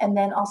and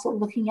then also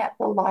looking at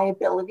the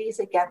liabilities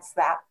against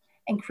that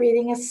and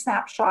creating a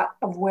snapshot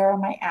of where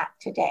am I at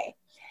today.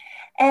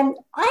 And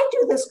I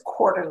do this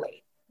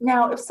quarterly.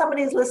 Now, if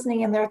somebody's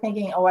listening and they're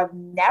thinking, oh, I've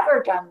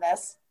never done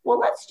this, well,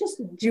 let's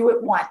just do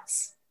it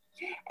once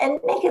and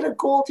make it a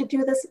goal to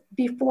do this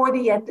before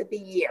the end of the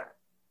year.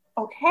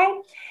 Okay?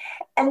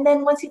 And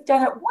then once you've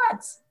done it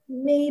once,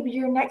 maybe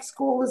your next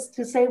goal is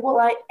to say, well,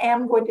 I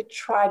am going to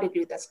try to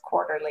do this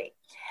quarterly.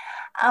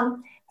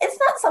 It's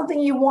not something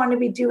you want to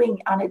be doing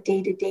on a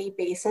day-to-day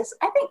basis.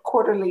 I think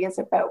quarterly is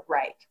about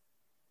right.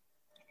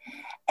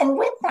 And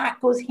with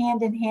that goes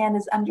hand in hand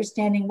is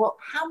understanding, well,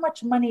 how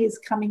much money is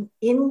coming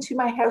into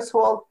my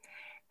household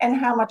and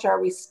how much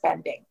are we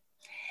spending?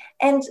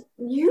 And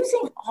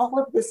using all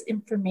of this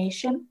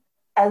information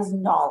as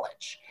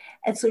knowledge.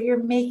 And so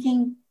you're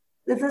making,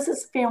 this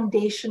is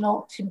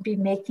foundational to be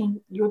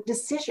making your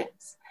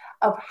decisions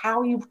of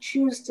how you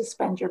choose to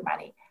spend your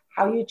money,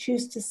 how you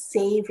choose to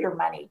save your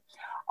money.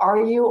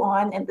 Are you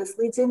on, and this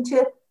leads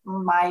into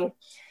my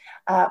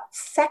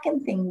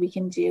second thing we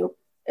can do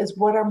is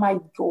what are my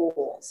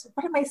goals?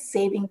 What am I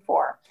saving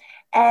for?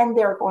 And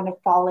they're going to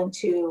fall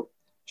into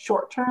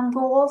short-term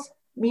goals,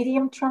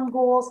 medium-term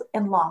goals,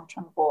 and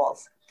long-term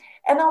goals.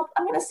 And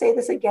I'm going to say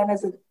this again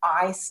as an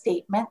I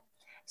statement.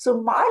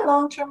 So my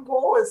long-term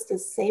goal is to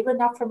save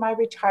enough for my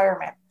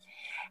retirement.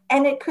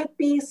 And it could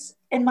be,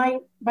 and my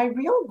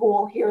real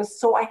goal here is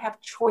so I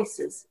have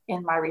choices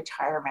in my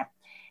retirement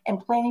and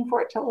planning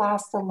for it to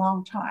last a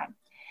long time.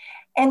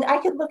 And I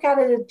could look at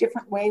it in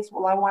different ways.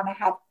 Well, I want to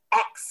have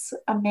X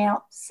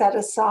amount set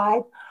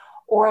aside,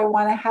 or I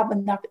want to have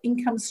enough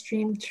income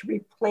stream to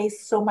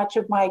replace so much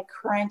of my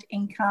current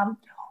income,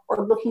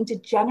 or looking to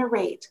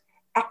generate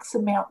X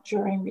amount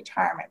during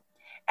retirement.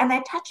 And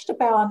I touched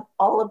about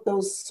all of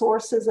those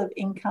sources of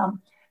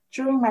income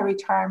during my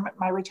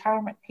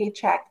retirement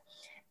paycheck.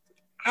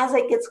 As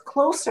it gets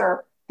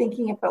closer,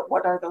 thinking about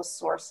what are those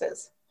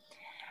sources.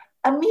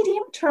 A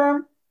medium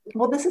term,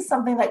 well, this is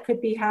something that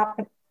could be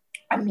happening,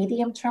 a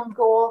medium term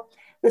goal.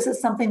 This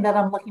is something that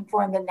I'm looking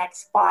for in the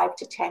next 5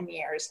 to 10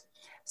 years.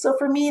 So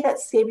for me,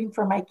 that's saving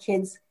for my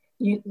kids'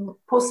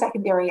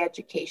 post-secondary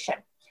education.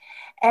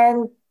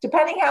 And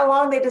depending how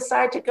long they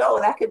decide to go,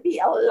 that could be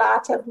a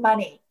lot of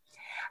money.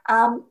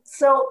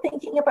 So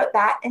thinking about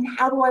that, and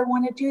how do I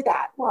want to do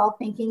that? Well,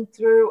 thinking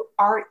through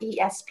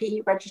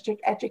RESP, Registered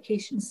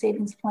Education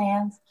Savings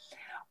Plans.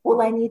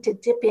 Will I need to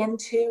dip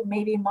into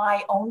maybe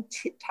my own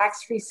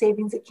tax-free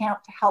savings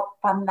account to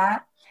help fund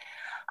that?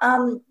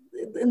 And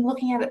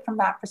looking at it from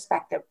that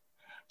perspective.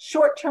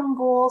 Short-term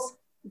goals,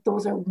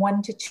 those are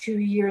 1 to 2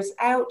 years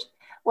out.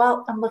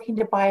 Well, I'm looking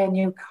to buy a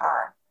new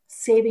car,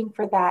 saving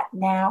for that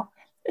now.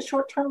 A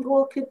short-term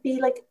goal could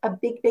be like a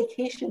big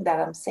vacation that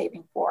I'm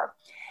saving for.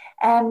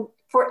 And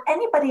for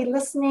anybody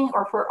listening,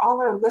 or for all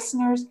our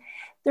listeners,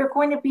 there are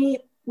going to be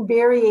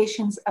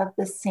variations of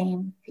the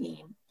same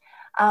theme.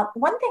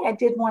 One thing I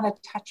did want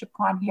to touch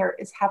upon here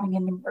is having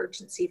an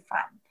emergency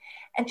fund,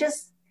 and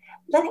just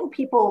letting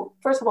people,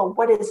 first of all,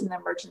 what is an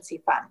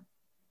emergency fund?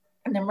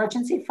 An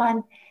emergency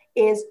fund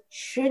is,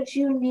 should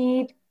you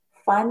need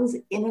funds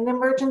in an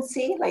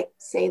emergency, like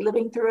say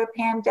living through a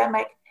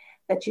pandemic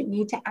that you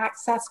need to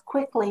access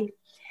quickly,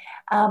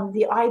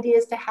 the idea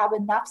is to have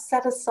enough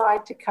set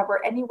aside to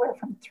cover anywhere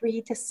from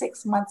 3 to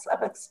 6 months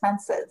of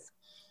expenses.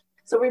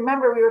 So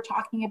remember, we were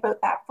talking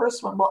about that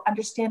first one, well,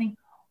 understanding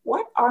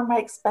what are my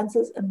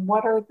expenses and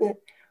what are the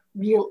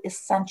real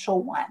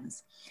essential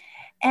ones.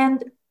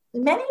 And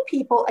many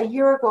people, a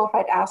year ago, if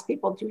I'd asked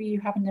people, do you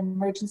have an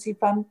emergency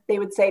fund? They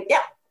would say,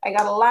 yeah, I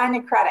got a line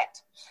of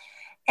credit.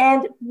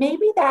 And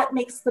maybe that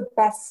makes the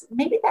best,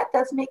 maybe that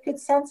does make good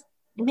sense.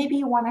 Maybe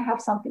you want to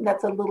have something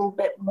that's a little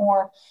bit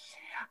more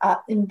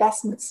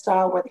investment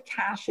style where the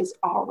cash is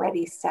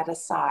already set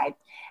aside.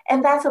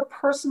 And that's a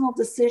personal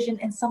decision,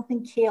 and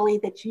something,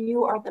 Kaylee, that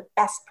you are the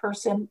best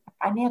person,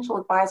 financial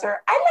advisor.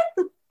 I like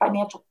the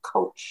financial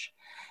coach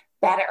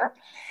better,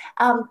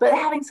 but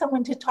having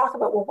someone to talk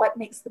about, well, what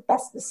makes the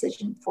best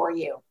decision for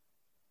you?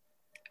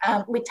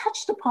 We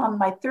touched upon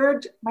my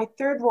third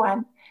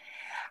one.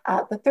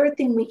 The third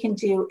thing we can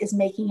do is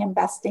making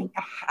investing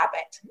a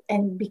habit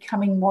and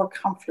becoming more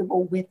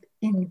comfortable with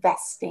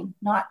investing,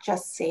 not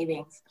just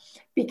savings.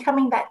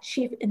 Becoming that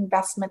chief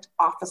investment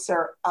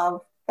officer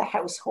of the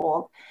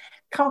household,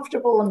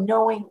 comfortable in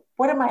knowing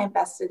what am I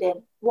invested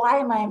in, why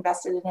am I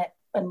invested in it,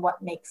 and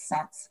what makes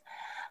sense.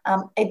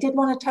 I did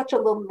want to touch a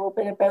little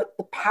bit about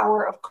the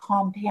power of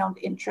compound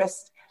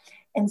interest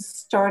and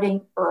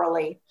starting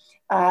early.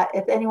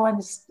 If anyone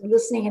is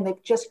listening and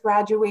they've just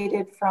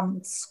graduated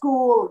from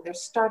school, they're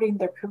starting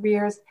their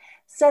careers,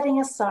 setting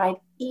aside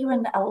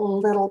even a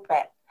little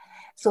bit.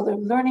 So they're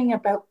learning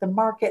about the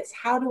markets,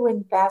 how to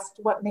invest,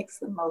 what makes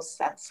the most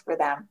sense for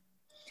them.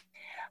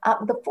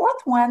 The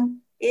fourth one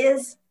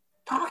is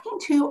talking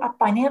to a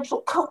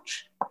financial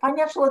coach, a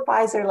financial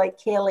advisor like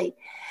Kaylee,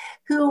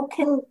 who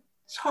can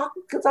talk,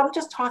 because I'm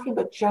just talking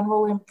about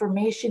general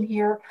information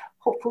here.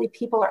 Hopefully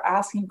people are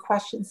asking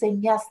questions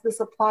saying, yes, this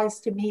applies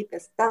to me,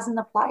 this doesn't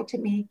apply to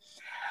me.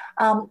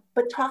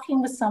 But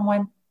talking with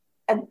someone,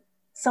 and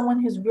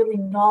someone who's really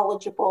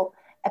knowledgeable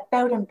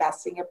about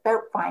investing,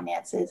 about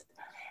finances,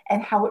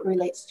 and how it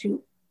relates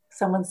to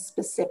someone's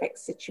specific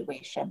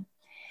situation.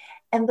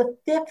 And the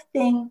fifth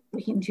thing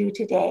we can do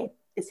today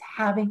is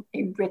having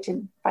a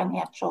written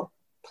financial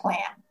plan.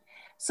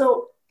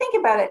 So think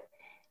about it.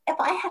 If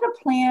I had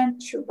a plan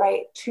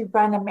to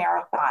run a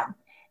marathon,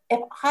 if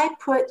I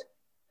put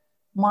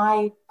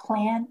my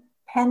plan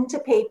pen to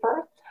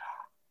paper,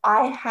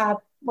 I have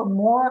a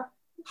more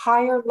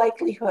higher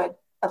likelihood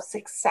of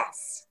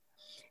success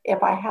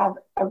if I have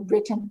a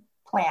written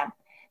plan.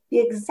 The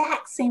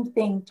exact same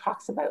thing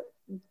talks about,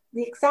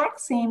 the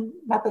exact same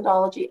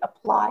methodology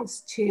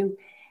applies to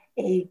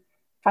a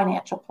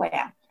financial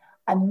plan.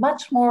 I'm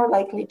much more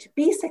likely to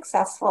be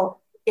successful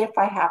if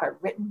I have a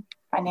written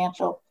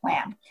financial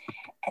plan.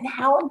 And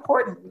how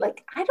important,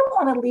 like, I don't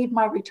want to leave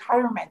my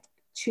retirement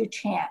to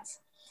chance.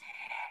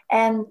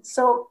 And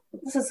so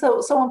this is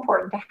so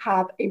important to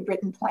have a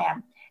written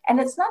plan. And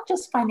it's not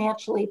just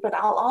financially, but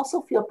I'll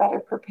also feel better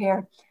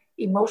prepared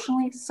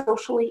emotionally,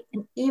 socially,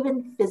 and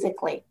even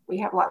physically. We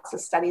have lots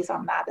of studies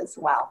on that as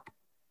well.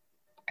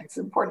 It's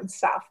important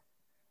stuff.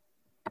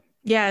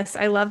 Yes,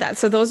 I love that.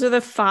 So those are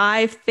the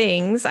 5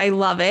 things. I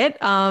love it.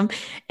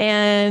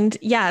 And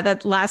yeah,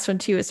 that last one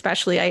too,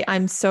 especially,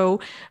 I'm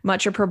so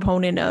much a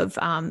proponent of,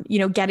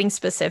 getting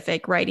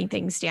specific, writing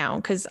things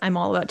down, because I'm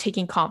all about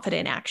taking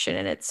confident action.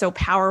 And it's so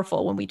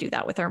powerful when we do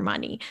that with our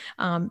money,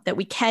 that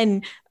we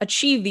can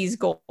achieve these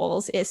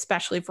goals,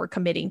 especially if we're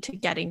committing to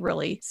getting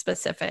really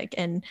specific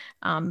and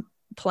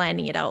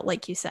planning it out,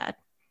 like you said.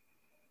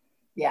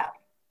 Yeah.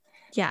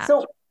 Yeah.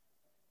 So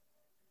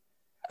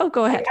oh,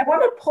 go ahead. I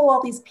want to pull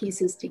all these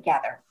pieces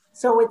together.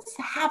 So it's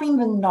having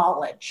the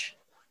knowledge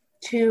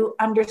to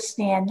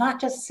understand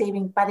not just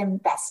saving, but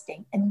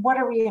investing. And what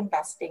are we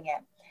investing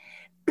in?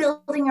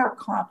 Building our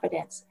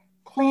confidence,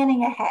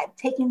 planning ahead,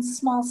 taking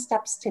small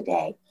steps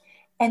today,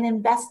 and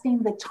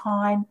investing the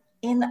time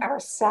in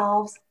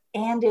ourselves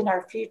and in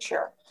our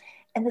future.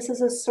 And this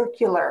is a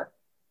circular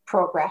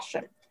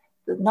progression.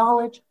 The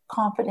knowledge,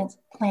 confidence,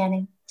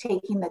 planning,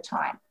 taking the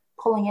time,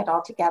 pulling it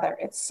all together.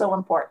 It's so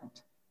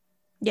important.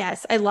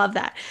 Yes, I love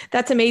that.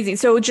 That's amazing.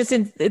 So just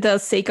in the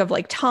sake of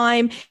like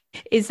time,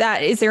 is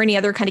there any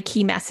other kind of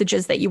key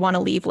messages that you want to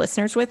leave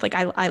listeners with? Like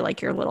I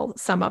like your little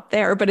sum up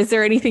there, but is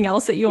there anything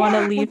else that you want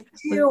to leave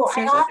listeners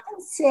I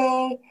often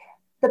say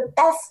the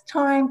best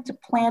time to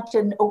plant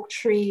an oak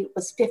tree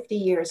was 50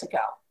 years ago.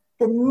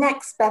 The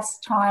next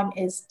best time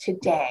is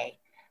today.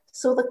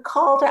 So the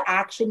call to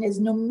action is,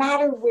 no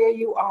matter where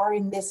you are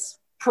in this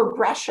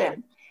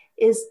progression,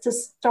 is to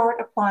start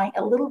applying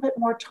a little bit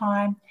more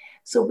time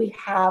so we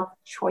have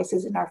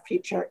choices in our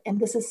future. And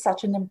this is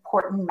such an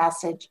important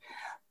message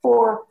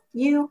for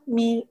you,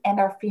 me, and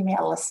our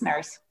female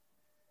listeners.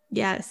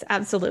 Yes,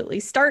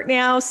 absolutely. Start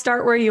now,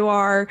 start where you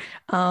are.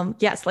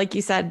 Yes, like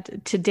you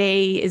said,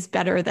 today is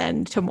better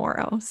than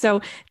tomorrow.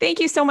 So thank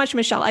you so much,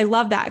 Michelle. I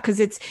love that,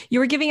 because you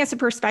were giving us a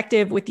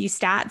perspective with these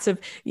stats of,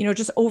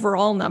 just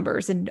overall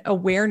numbers and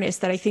awareness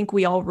that I think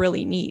we all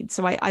really need.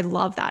 So I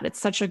love that. It's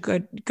such a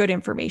good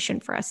information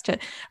for us to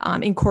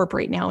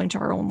incorporate now into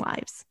our own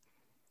lives.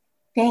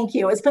 Thank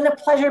you. It's been a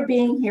pleasure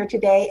being here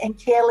today. And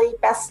Kaylee,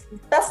 best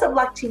of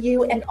luck to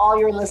you and all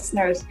your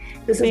listeners.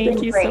 This has been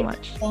great. Thank you so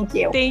much. Thank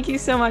you. Thank you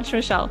so much,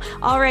 Michelle.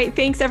 All right.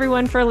 Thanks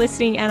everyone for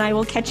listening, and I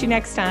will catch you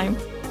next time.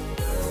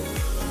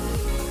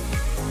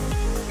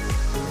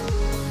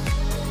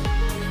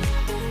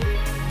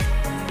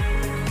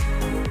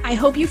 I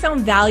hope you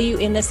found value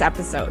in this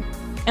episode.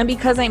 And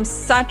because I'm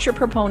such a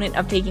proponent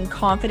of taking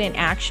confident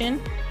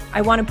action,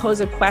 I want to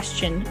pose a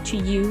question to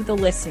you, the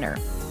listener.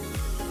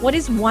 What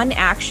is one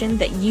action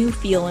that you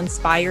feel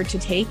inspired to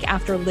take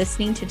after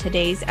listening to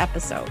today's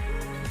episode?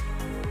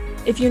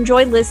 If you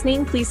enjoyed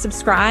listening, please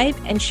subscribe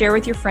and share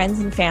with your friends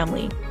and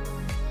family.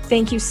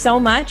 Thank you so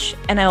much,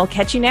 and I will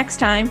catch you next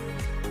time.